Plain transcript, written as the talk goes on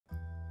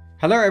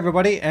Hello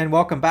everybody and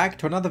welcome back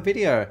to another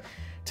video.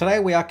 Today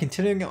we are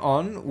continuing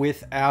on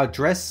with our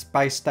Dres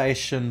space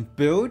station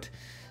build.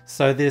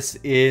 So this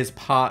is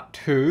part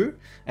 2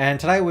 and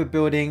today we're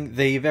building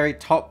the very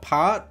top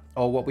part,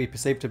 or what we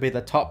perceive to be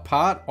the top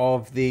part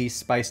of the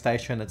space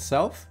station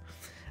itself.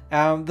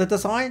 The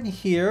design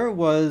here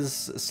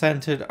was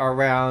centered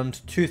around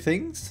two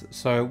things.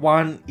 So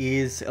one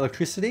is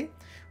electricity.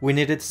 We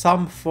needed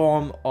some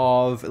form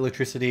of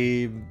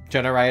electricity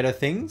generator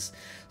things.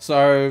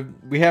 So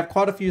we have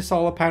quite a few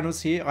solar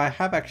panels here. I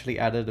have actually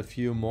added a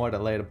few more at a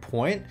later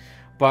point,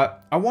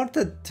 but I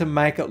wanted to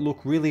make it look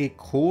really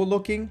cool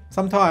looking.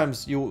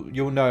 Sometimes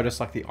you'll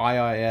notice like the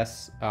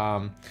IIS,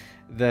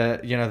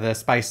 the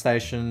space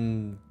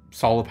station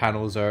solar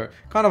panels are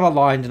kind of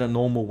aligned in a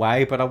normal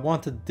way, but I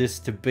wanted this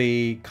to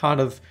be kind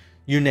of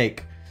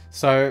unique.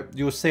 So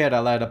you'll see at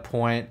a later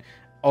point.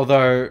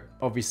 Although,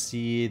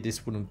 obviously,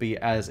 this wouldn't be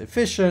as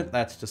efficient.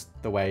 That's just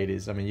the way it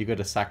is. I mean, you got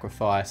to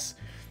sacrifice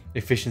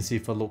efficiency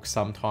for looks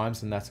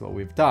sometimes, and that's what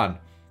we've done.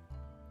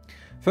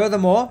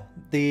 Furthermore,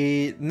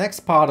 the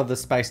next part of the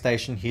space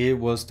station here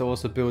was to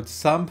also build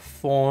some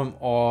form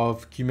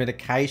of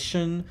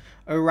communication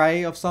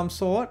array of some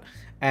sort,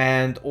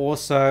 and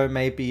also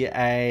maybe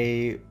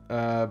I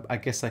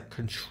guess a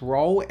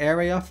control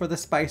area for the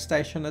space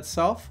station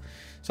itself.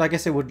 So I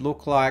guess it would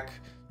look like,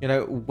 you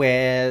know,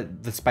 where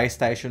the space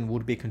station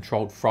would be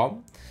controlled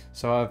from.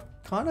 So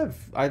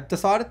I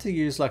decided to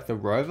use like the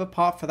rover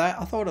part for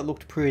that. I thought it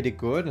looked pretty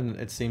good and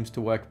it seems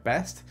to work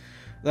best.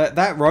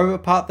 That rover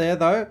part there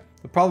though,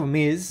 the problem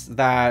is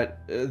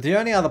that the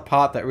only other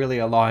part that really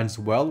aligns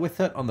well with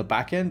it on the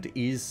back end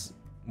is,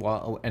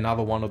 well,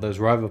 another one of those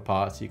rover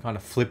parts. You kind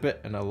of flip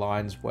it and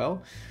aligns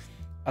well.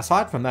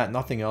 Aside from that,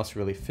 nothing else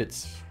really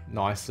fits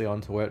nicely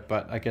onto it,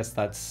 but I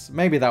guess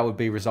maybe that would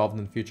be resolved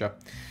in the future.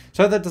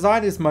 So the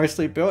design is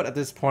mostly built. At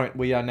this point,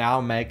 we are now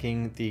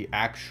making the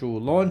actual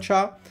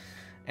launcher.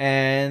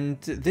 And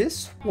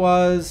this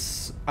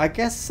was, I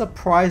guess,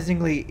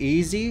 surprisingly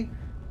easy,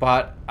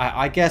 but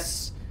I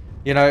guess,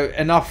 you know,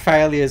 enough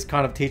failures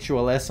kind of teach you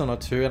a lesson or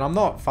two. And I'm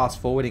not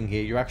fast forwarding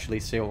here. You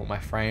actually see what my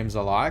frames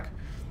are like.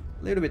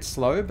 A little bit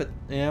slow, but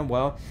yeah,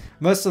 well,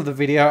 most of the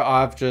video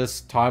I've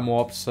just time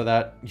warped so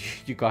that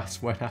you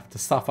guys won't have to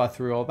suffer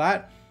through all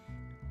that.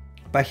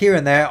 But here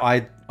and there,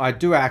 I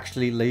do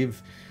actually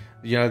leave,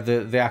 you know,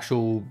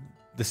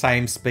 the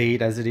same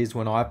speed as it is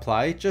when I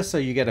play, just so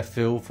you get a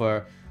feel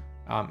for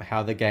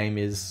how the game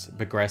is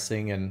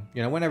progressing. And,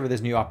 you know, whenever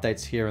there's new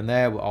updates here and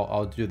there,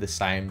 I'll do the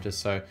same just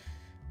so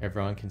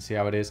everyone can see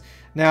how it is.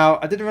 Now,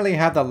 I didn't really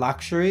have the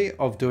luxury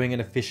of doing an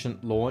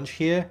efficient launch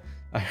here.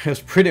 It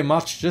was pretty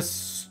much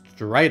just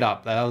straight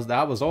up.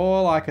 That was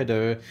all I could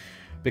do,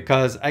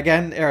 because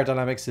again,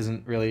 aerodynamics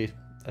isn't really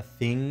a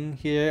thing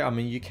here. I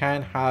mean, you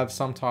can have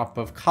some type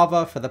of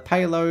cover for the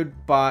payload,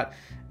 but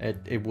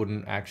it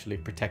wouldn't actually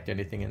protect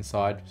anything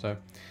inside. So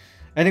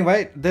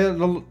anyway, the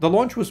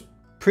launch was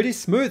pretty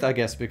smooth, I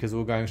guess, because we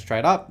were going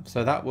straight up.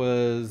 So that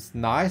was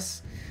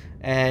nice.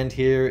 And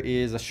here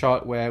is a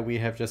shot where we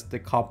have just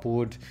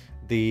decoupled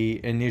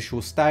the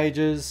initial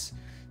stages.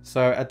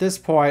 So at this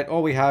point,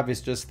 all we have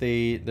is just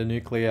the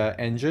nuclear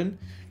engine.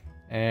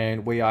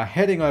 And we are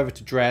heading over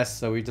to Dres.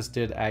 So we just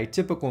did a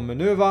typical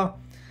maneuver.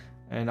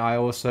 And I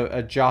also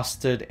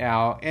adjusted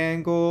our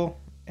angle.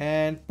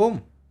 And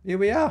boom, here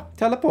we are,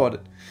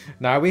 teleported.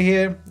 Now we're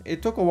here.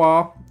 It took a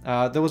while.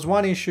 There was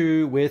one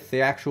issue with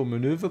the actual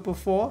maneuver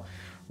before,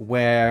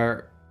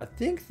 where I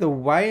think the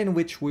way in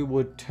which we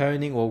were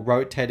turning or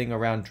rotating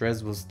around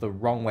Dres was the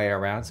wrong way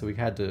around. So we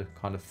had to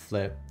kind of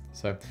flip.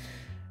 So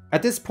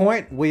at this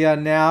point, we are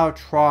now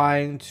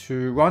trying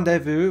to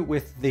rendezvous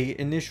with the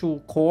initial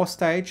core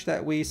stage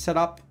that we set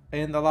up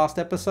in the last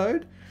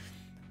episode.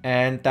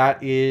 And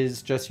that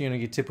is just, you know,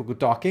 your typical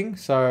docking.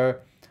 So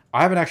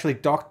I haven't actually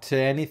docked to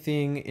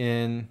anything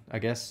in, I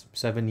guess,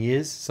 7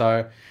 years.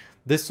 So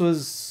this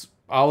was,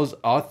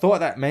 I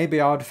thought that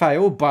maybe I would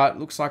fail, but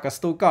looks like I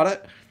still got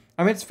it.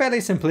 I mean, it's fairly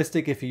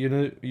simplistic if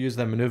you use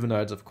the maneuver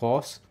nodes, of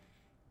course.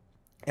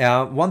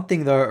 One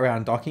thing though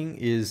around docking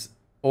is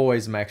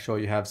always make sure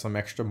you have some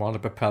extra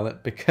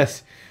monopropellant,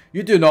 because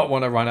you do not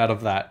want to run out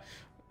of that.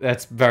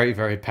 That's very,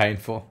 very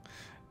painful.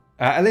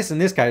 At least in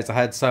this case, I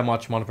had so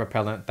much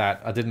monopropellant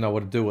that I didn't know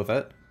what to do with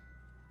it.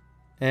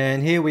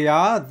 And here we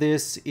are.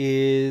 This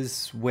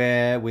is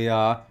where we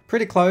are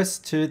pretty close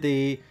to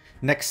the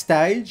next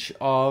stage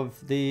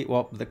of the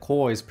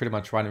core is pretty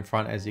much right in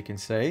front, as you can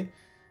see.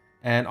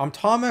 And I'm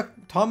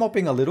time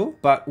warping a little,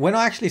 but when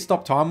I actually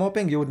stop time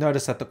warping, you would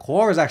notice that the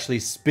core is actually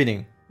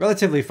spinning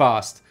relatively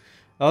fast.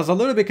 That was a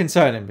little bit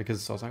concerning,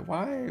 because I was like,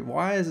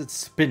 why is it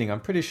spinning?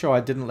 I'm pretty sure I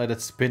didn't let it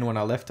spin when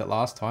I left it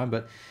last time,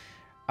 but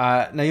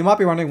now you might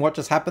be wondering what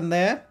just happened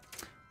there.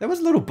 There was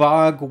a little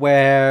bug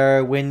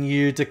where when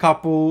you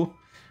decouple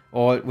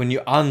or when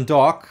you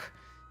undock,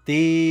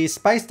 the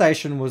space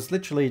station was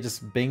literally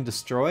just being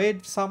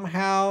destroyed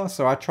somehow.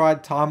 So I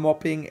tried time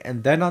warping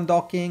and then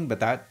undocking,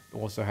 but that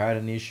also had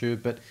an issue.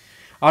 But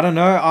I don't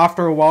know,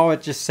 after a while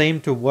it just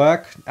seemed to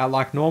work out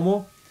like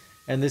normal.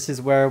 And this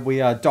is where we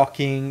are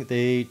docking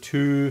the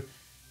two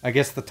I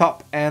guess, the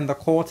top and the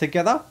core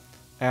together.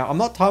 I'm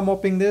not time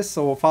warping this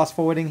or fast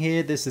forwarding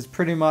here. This is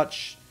pretty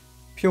much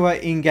pure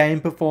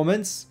in-game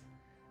performance.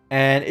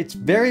 And it's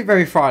very,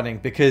 very frightening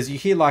because you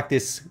hear like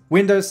this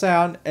window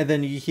sound and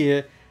then you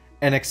hear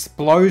an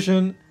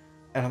explosion.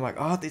 And I'm like,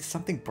 oh, did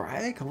something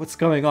break? What's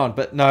going on?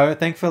 But no,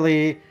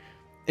 thankfully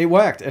it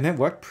worked, and it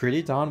worked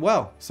pretty darn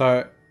well.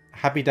 So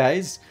happy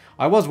days.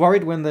 I was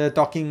worried when the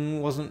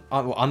docking wasn't,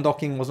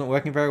 undocking wasn't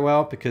working very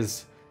well,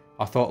 because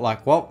I thought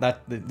like, well,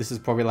 this is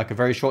probably like a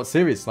very short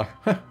series, like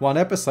one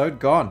episode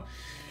gone.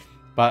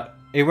 But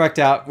it worked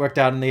out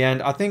in the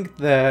end. I think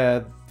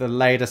the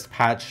latest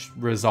patch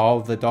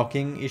resolved the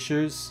docking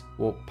issues,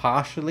 or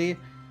partially.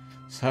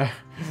 So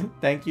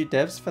thank you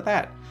devs for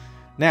that.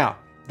 Now,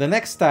 the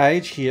next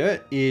stage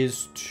here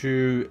is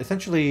to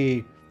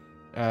essentially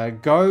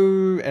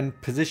go and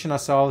position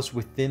ourselves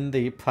within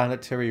the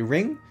planetary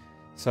ring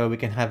so we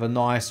can have a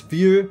nice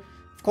view.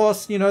 Of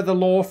course, you know, the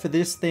law for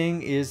this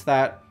thing is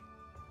that,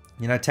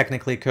 you know,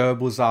 technically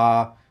Kerbals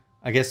are,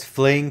 I guess,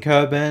 fleeing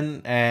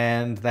Kerbin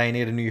and they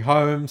need a new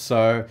home,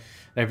 so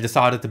they've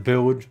decided to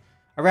build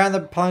around the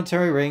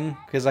planetary ring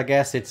because I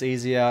guess it's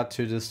easier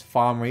to just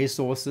farm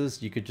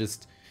resources. You could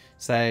just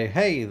say,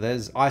 hey,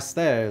 there's ice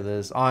there,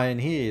 there's iron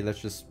here, let's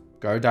just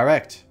go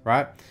direct,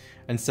 right?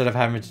 Instead of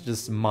having to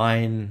just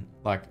mine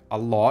like a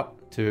lot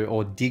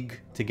or dig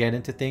to get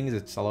into things,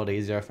 it's a lot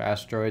easier for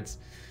asteroids.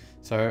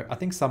 So I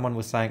think someone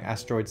was saying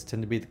asteroids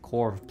tend to be the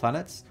core of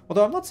planets.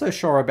 Although I'm not so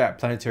sure about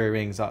planetary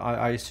rings.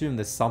 I assume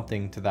there's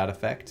something to that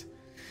effect.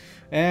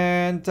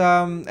 And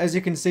as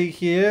you can see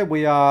here,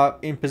 we are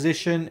in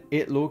position.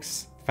 It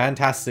looks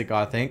fantastic,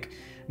 I think.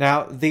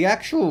 Now, the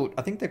actual,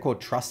 I think they're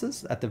called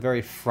trusses at the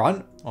very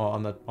front, or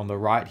on the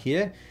right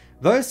here.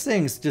 Those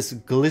things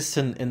just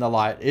glisten in the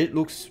light. It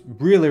looks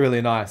really,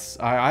 really nice.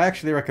 I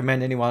actually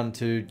recommend anyone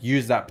to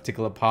use that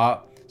particular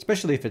part,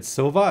 especially if it's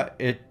silver.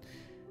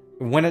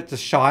 When it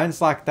just shines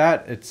like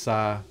that, it's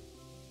yeah,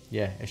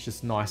 it's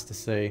just nice to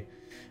see.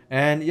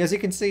 And as you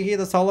can see here,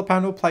 the solar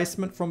panel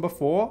placement from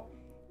before,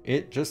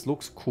 it just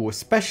looks cool,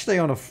 especially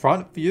on a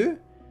front view.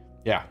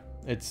 Yeah,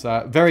 it's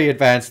very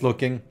advanced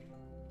looking.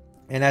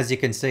 And as you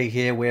can see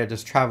here, we're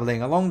just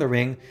traveling along the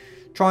ring,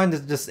 trying to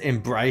just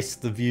embrace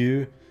the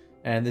view.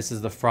 And this is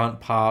the front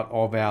part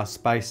of our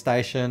space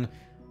station.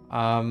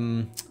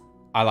 I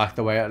like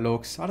the way it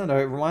looks. I don't know,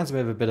 it reminds me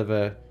of a bit of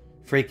a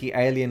freaky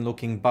alien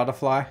looking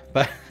butterfly,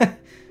 but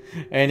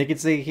and you can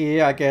see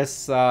here, I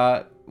guess,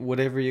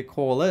 whatever you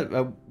call it,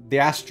 the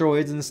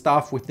asteroids and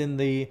stuff within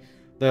the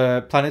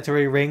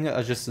planetary ring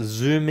are just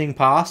zooming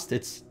past.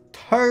 It's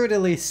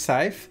totally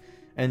safe,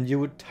 and you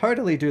would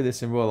totally do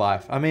this in real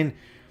life. I mean,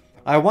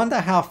 I wonder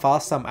how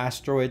fast some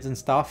asteroids and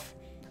stuff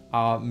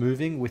are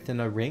moving within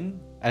a ring,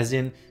 as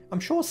in, I'm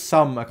sure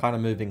some are kind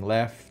of moving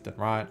left and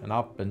right and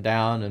up and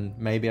down, and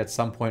maybe at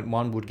some point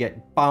one would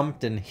get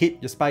bumped and hit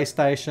your space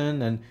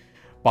station and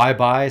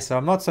bye-bye. So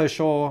I'm not so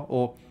sure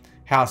or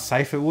how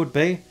safe it would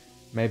be.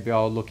 Maybe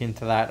I'll look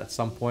into that at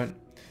some point.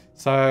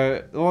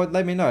 So, or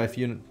let me know if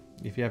you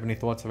have any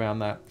thoughts around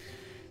that.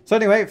 So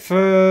anyway,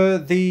 for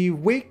the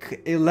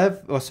week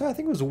 11, or so I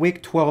think it was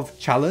week 12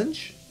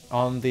 challenge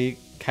on the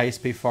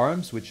KSP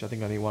forums, which I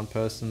think only one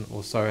person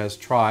or so has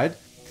tried,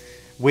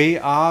 we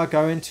are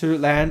going to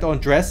land on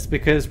Dres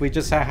because we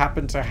just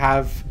happen to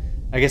have,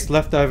 I guess,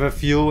 leftover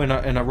fuel in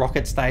a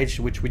rocket stage,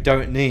 which we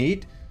don't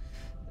need.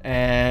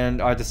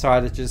 And I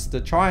decided just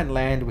to try and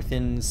land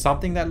within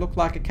something that looked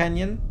like a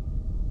canyon.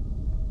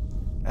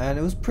 And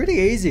it was pretty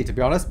easy, to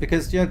be honest,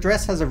 because, you know,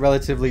 Dres has a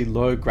relatively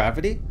low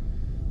gravity.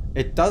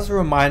 It does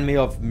remind me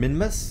of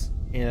Minmus,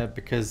 you know,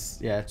 because,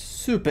 yeah, it's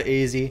super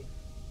easy.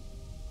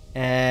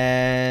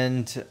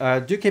 And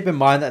do keep in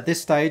mind that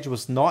this stage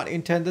was not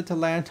intended to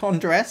land on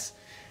Dres.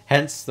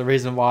 Hence the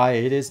reason why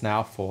it is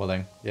now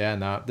falling. Yeah,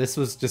 no, this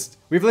was just,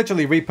 we've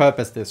literally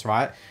repurposed this,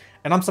 right?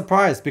 And I'm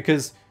surprised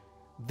because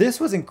this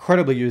was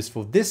incredibly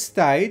useful. This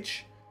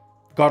stage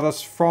got us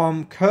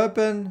from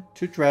Kerbin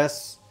to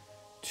Dres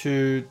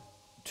to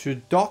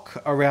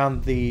dock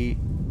around the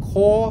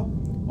core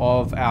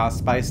of our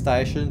space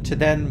station, to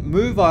then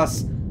move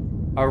us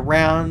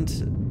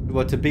around,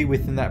 well, to be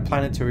within that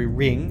planetary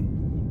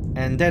ring,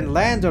 and then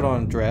landed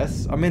on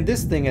Dres. I mean,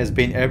 this thing has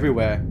been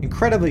everywhere.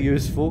 Incredibly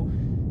useful.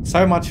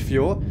 So much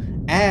fuel,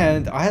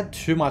 and I had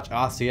too much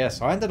RCS,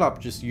 so I ended up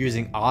just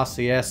using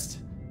RCS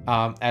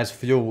as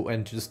fuel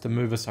and just to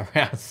move us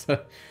around. So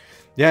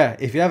yeah,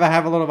 if you ever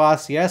have a lot of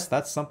RCS,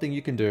 that's something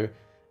you can do.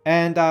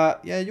 And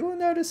yeah, you will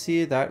notice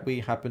here that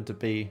we happen to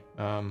be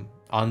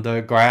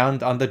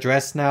underground, under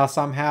Dres now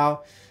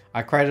somehow.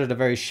 I created a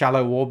very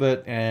shallow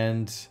orbit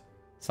and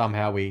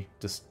somehow we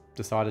just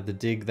decided to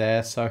dig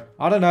there. So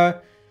I don't know,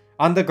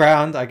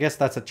 underground, I guess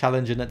that's a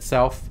challenge in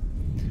itself.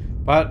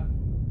 But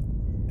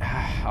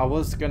I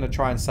was going to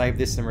try and save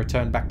this and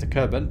return back to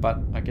Kerbin, but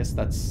I guess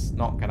that's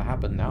not going to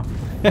happen now.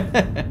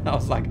 I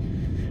was like,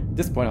 at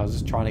this point I was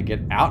just trying to get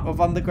out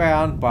of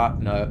underground, but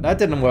no, that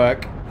didn't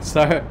work.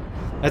 So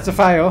that's a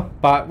fail,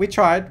 but we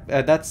tried.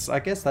 I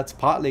guess that's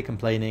partly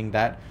complaining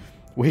that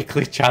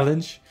weekly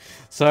challenge.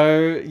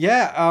 So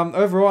yeah,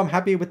 overall I'm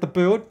happy with the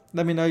build.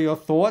 Let me know your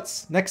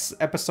thoughts. Next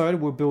episode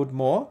we'll build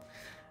more.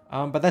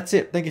 But that's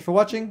it. Thank you for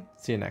watching.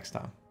 See you next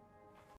time.